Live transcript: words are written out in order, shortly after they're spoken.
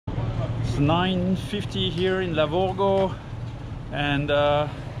It's 9:50 here in Lavorgo, and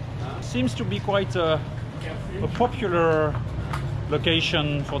seems to be quite a popular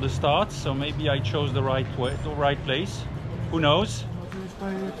location for the start. So maybe I chose the right way, the right place. Who knows?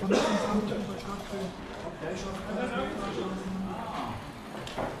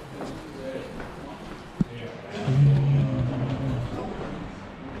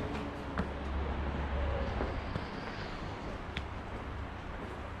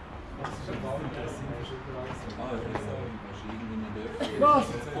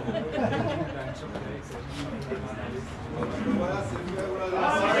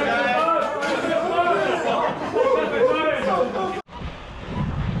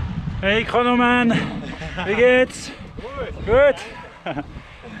 Hey Chronoman, wie geht's? Gut.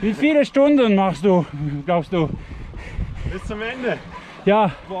 Wie viele Stunden machst du, glaubst du? Bis zum Ende?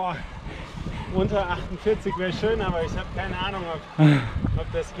 Ja. Boah, unter 48 wäre schön, aber ich habe keine Ahnung,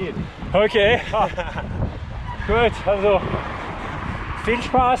 ob das geht. Okay. Gut, also viel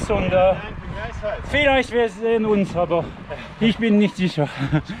Spaß und vielleicht wir sehen uns, aber ich bin nicht sicher.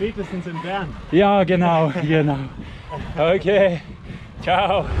 Spätestens in Bern. Ja, genau, genau. Okay,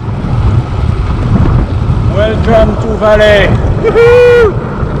 ciao. Welcome to Valais.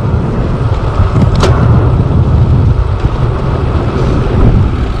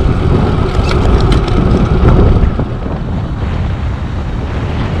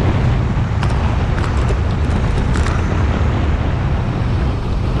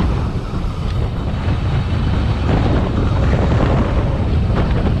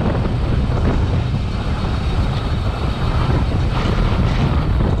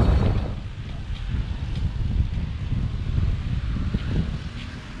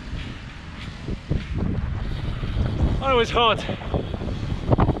 Oh, it was hot.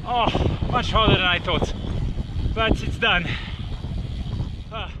 Oh, much harder than I thought, but it's done.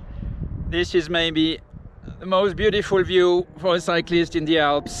 This is maybe the most beautiful view for a cyclist in the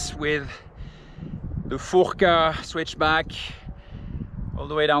Alps, with the Furka switchback all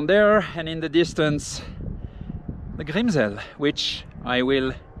the way down there, and in the distance the Grimsel, which I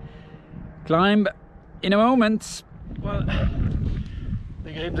will climb in a moment. Well,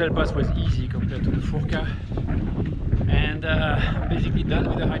 the Grimsel pass was easy compared to the Furka, and I'm basically done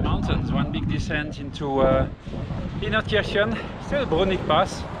with the high mountains. One big descent into Innertkirchen, still Brunig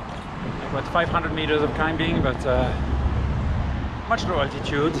Pass, about 500 meters of climbing, but much lower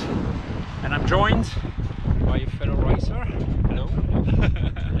altitude. And I'm joined by a fellow racer. Hello.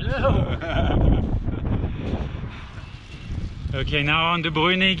 Hello. Okay, now on the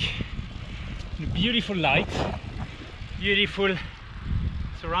Brunig, beautiful light, beautiful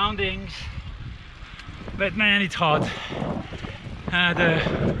surroundings, but man, it's hard.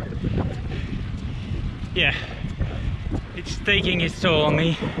 Yeah, it's taking its toll on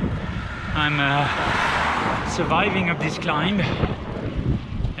me. I'm surviving up this climb,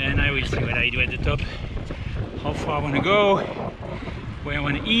 and I will see what I do at the top, how far I want to go, where I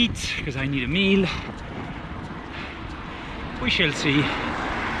want to eat, because I need a meal. We shall see.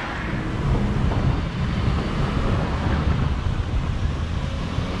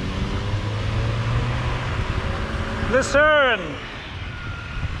 Lucerne!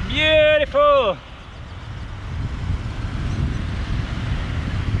 Beautiful!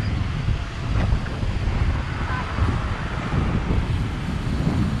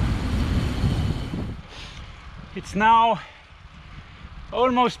 It's now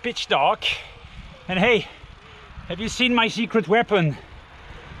almost pitch dark, and hey, have you seen my secret weapon?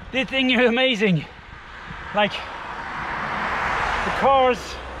 This thing is amazing. Like, the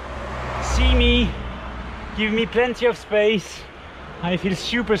cars see me, give me plenty of space. I feel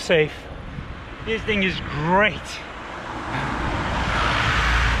super safe. This thing is great.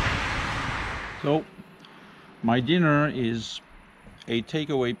 So, my dinner is a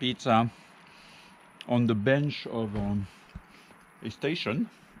takeaway pizza on the bench of a station.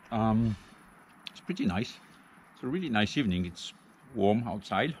 It's pretty nice. It's a really nice evening. It's warm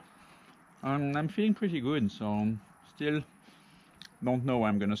outside. I'm feeling pretty good, so still don't know where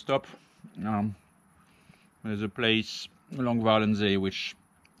I'm gonna stop. There's a place along Valensee which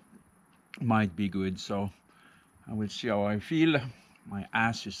might be good, so I will see how I feel. My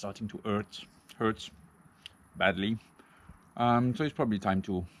ass is starting to hurt badly, so it's probably time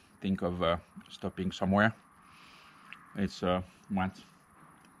to think of stopping somewhere. It's what,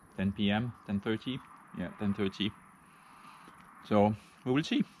 10 p.m., 10:30? Yeah, 10:30. So we will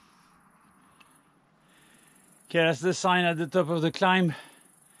see. Okay, that's the sign at the top of the climb.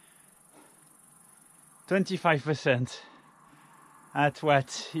 25% at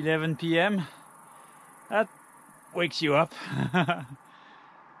what, 11 p.m. That wakes you up.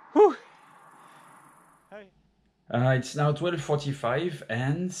 Whew. It's now 12:45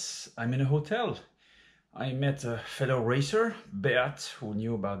 and I'm in a hotel. I met a fellow racer, Beat, who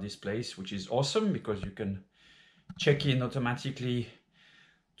knew about this place, which is awesome because you can check in automatically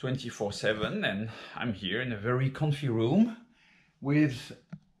 24/7, and I'm here in a very comfy room with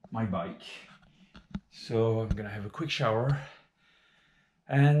my bike. So I'm gonna have a quick shower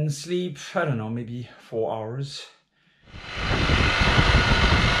and sleep, I don't know, maybe 4 hours.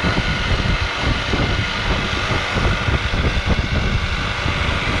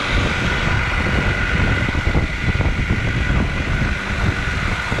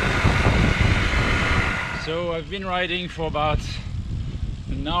 So I've been riding for about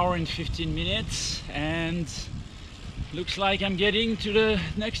an hour and 15 minutes and looks like I'm getting to the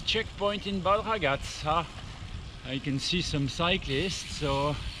next checkpoint in Bad Ragaz. I can see some cyclists,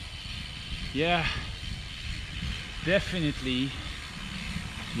 so yeah, definitely.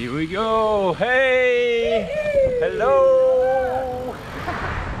 Here we go. Hey! Hello!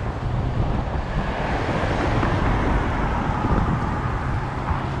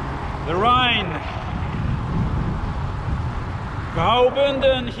 The Rhine.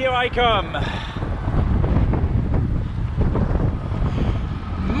 Graubünden, here I come.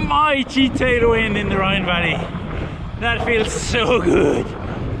 Mighty tailwind in the Rhine Valley. That feels so good.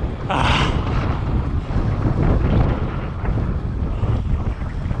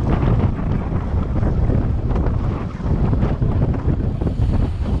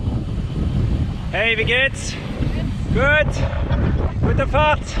 Hey, wie geht's? Good. Gute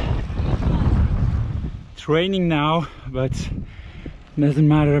Fahrt. It's raining now, but it doesn't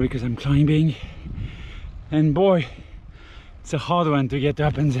matter because I'm climbing. And boy, it's a hard one to get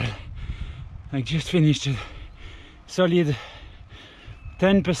up and I just finished a solid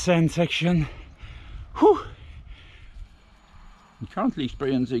 10% section. Whew. I'm currently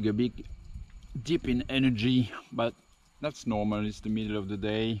experiencing a big dip in energy, but that's normal. It's the middle of the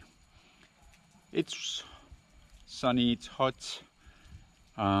day. It's sunny, it's hot,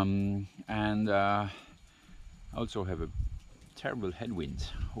 and I also have a terrible headwind.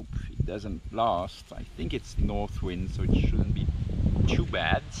 Hope it doesn't last. I think it's north wind, so it shouldn't be too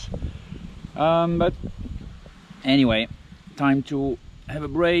bad. But anyway, time to have a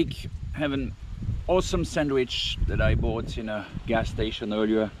break, have an awesome sandwich that I bought in a gas station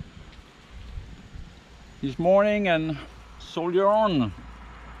earlier this morning, and soldier on.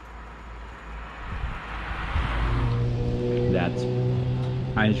 That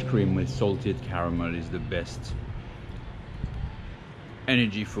ice cream with salted caramel is the best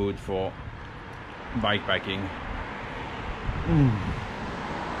energy food for bikepacking. Oh.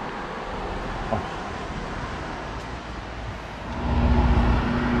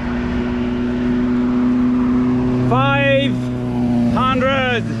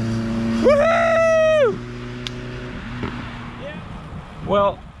 500! Woohoo! Yeah.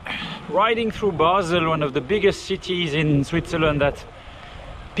 Well, riding through Basel, one of the biggest cities in Switzerland, at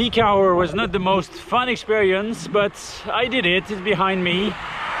peak hour was not the most fun experience, but I did it. It's behind me,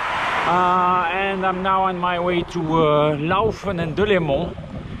 and I'm now on my way to Laufen and Delémont,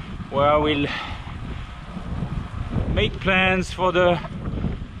 where I will make plans for the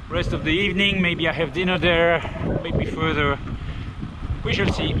rest of the evening. Maybe I have dinner there, maybe further. We shall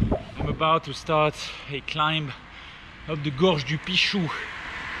see. I'm about to start a climb up the Gorge du Pichou,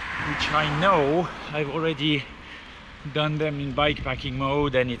 which I know I've already done them in bikepacking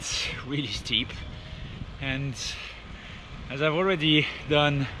mode, and it's really steep. And as I've already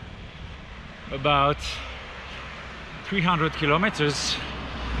done about 300 kilometers,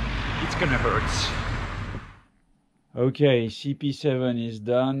 it's gonna hurt. Okay, CP7 is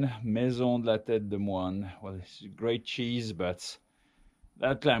done. Maison de la Tête de Moine. Well, it's a great cheese, but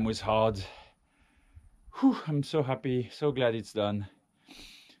that climb was hard. Whew, I'm so happy, so glad it's done.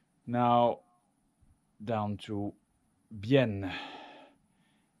 Now down to Bienne.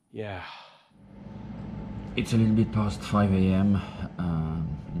 Yeah. It's a little bit past 5 a.m.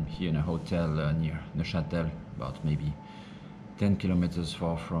 I'm here in a hotel near Neuchâtel, about maybe 10 kilometers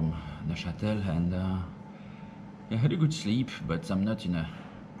far from Neuchâtel, and I had a good sleep, but I'm not in a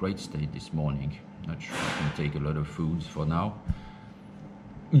great state this morning. Not sure I can take a lot of food for now.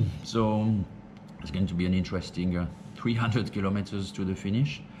 So it's going to be an interesting 300 kilometers to the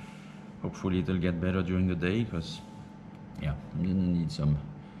finish. Hopefully it'll get better during the day, because yeah, I'm gonna need some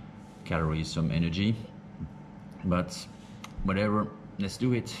calories, some energy. But whatever, let's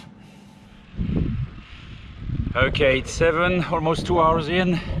do it. Okay, it's 7, almost 2 hours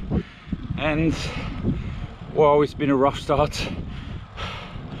in, and wow, it's been a rough start.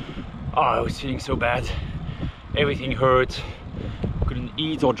 Oh, I was feeling so bad. Everything hurt. Couldn't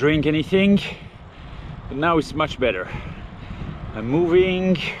eat or drink anything. But now it's much better. I'm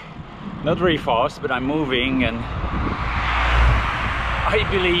moving, not very fast, but I'm moving, and I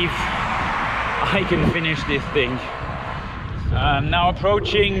believe I can finish this thing. I'm now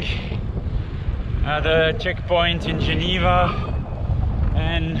approaching the checkpoint in Geneva,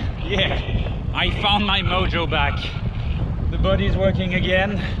 and yeah, I found my mojo back. The body's working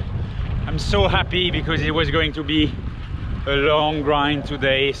again. I'm so happy because it was going to be a long grind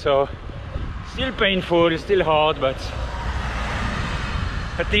today, so still painful, still hard, but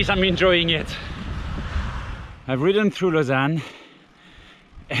at least I'm enjoying it. I've ridden through Lausanne,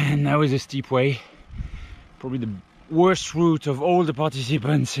 and that was a steep way, probably the worst route of all the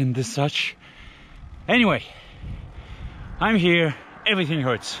participants in this such. Anyway, I'm here, everything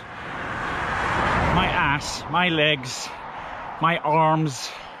hurts. My ass, my legs, my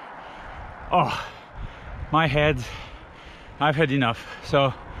arms, oh, my head. I've had enough,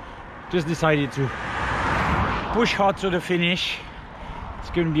 so just decided to push hard to the finish. It's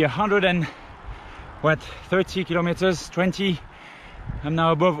going to be 30 kilometers, 20. I'm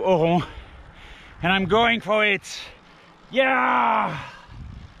now above Oron, and I'm going for it. Yeah!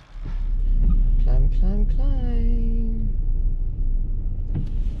 Climb, climb, climb.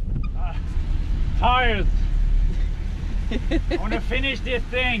 Tired. I want to finish this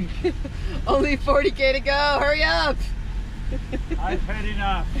thing. Only 40k to go, hurry up! I've had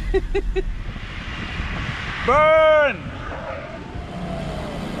enough. Burn!